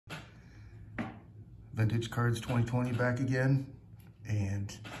Vintage Cards 2020 back again.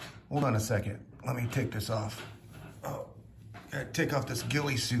 And hold on a second. Let me take this off. Oh, gotta take off this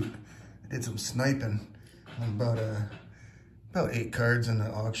ghillie suit. I did some sniping on about 8 cards in the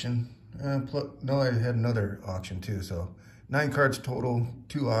auction. No, I had another auction too, so 9 cards total,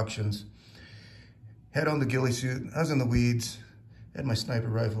 2 auctions. Had on the ghillie suit. I was in the weeds. Had my sniper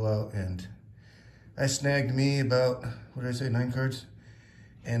rifle out, and I snagged me about, what did I say, 9 cards?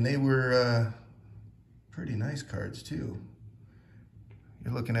 And they were pretty nice cards too.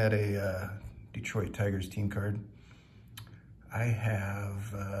 You're looking at a Detroit Tigers team card. I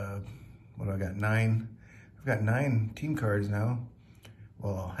have, what do I got, 9? I've got 9 team cards now.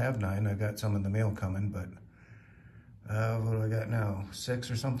 Well, I'll have 9. I've got some in the mail coming, but what do I got now?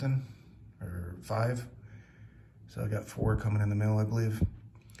 6 or something? Or 5? So I got 4 coming in the mail, I believe.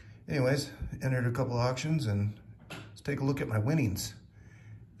 Anyways, entered a couple auctions, and let's take a look at my winnings.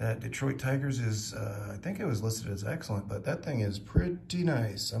 That Detroit Tigers is, I think it was listed as excellent, but that thing is pretty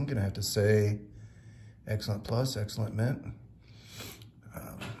nice. I'm gonna have to say excellent plus, excellent mint.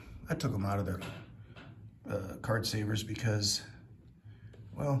 I took them out of their card savers because,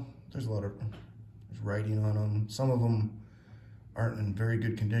 well, there's there's writing on them. Some of them aren't in very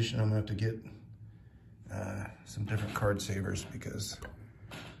good condition. I'm gonna have to get some different card savers because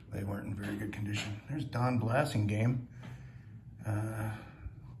they weren't in very good condition. There's Don Blasingame.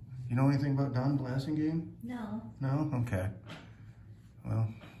 You know anything about Don Blasingame? No. No? Okay. Well,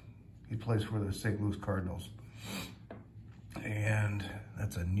 he plays for the St. Louis Cardinals. And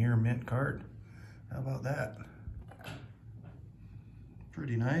that's a near mint card. How about that?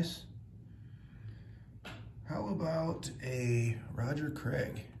 Pretty nice. How about a Roger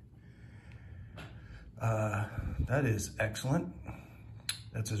Craig? That is excellent.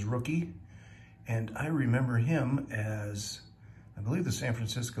 That's his rookie. And I remember him as, I believe, the San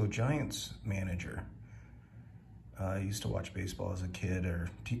Francisco Giants manager. I used to watch baseball as a kid or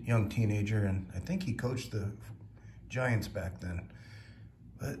young teenager, and I think he coached the Giants back then.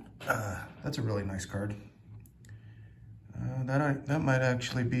 But that's a really nice card. That might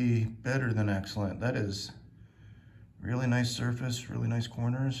actually be better than excellent. That is really nice surface, really nice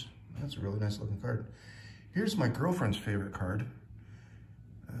corners. That's a really nice looking card. Here's my girlfriend's favorite card.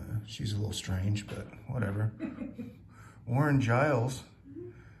 She's a little strange, but whatever. Warren Giles,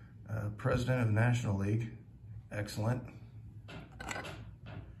 president of the National League. Excellent. Let's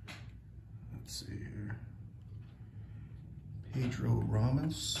see here. Pedro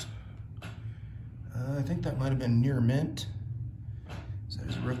Ramos. I think that might have been near mint. Is that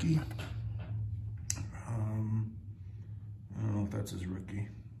his rookie? I don't know if that's his rookie.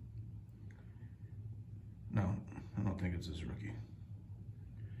 No, I don't think it's his rookie.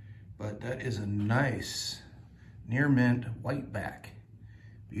 But that is a nice near mint white back.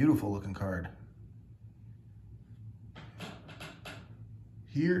 Beautiful looking card.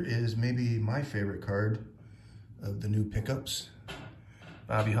 Here is maybe my favorite card of the new pickups.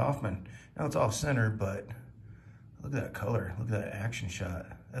 Bobby Hoffman. Now it's off center, but look at that color. Look at that action shot.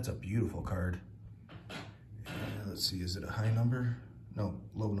 That's a beautiful card. And let's see, is it a high number? No,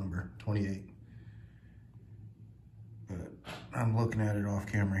 low number, 28. But I'm looking at it off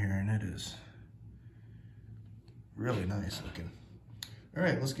camera here, and it is really nice looking. All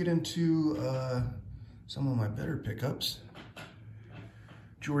right, let's get into some of my better pickups.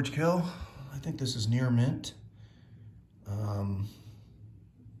 George Kell, I think this is near mint.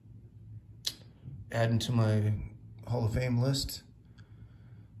 Adding to my Hall of Fame list.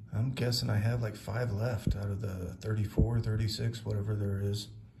 I'm guessing I have like 5 left out of the 34, 36, whatever there is.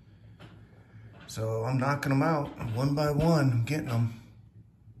 So I'm knocking them out one by one. I'm getting them.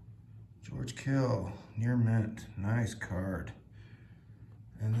 George Kell, near mint, nice card.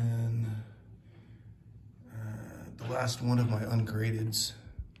 And then the last one of my ungradeds,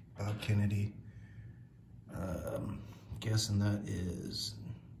 Bob Kennedy. Guessing that is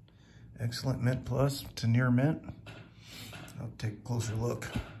excellent mint plus to near mint. I'll take a closer look.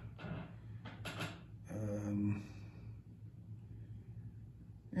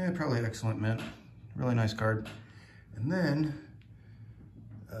 Yeah, probably excellent mint. Really nice card. And then,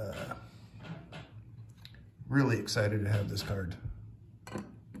 really excited to have this card.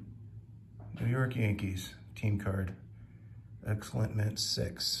 New York Yankees team card. Excellent mint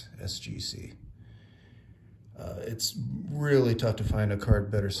 6 SGC. It's really tough to find a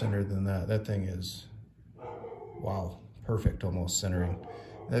card better centered than that. That thing is, wow, perfect almost centering.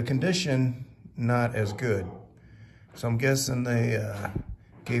 The condition, not as good. So I'm guessing they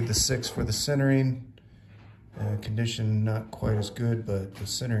gave the 6 for the centering. Condition not quite as good, but the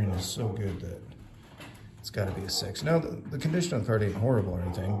centering is so good that it's got to be a 6. Now, the condition on the card ain't horrible or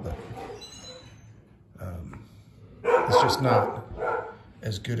anything, but It's just not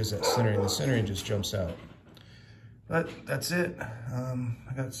as good as that centering. The centering just jumps out. But that's it.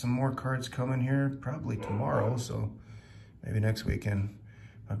 I got some more cards coming here probably tomorrow, so maybe next weekend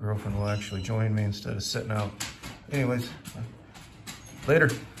my girlfriend will actually join me instead of sitting out. Anyways, later.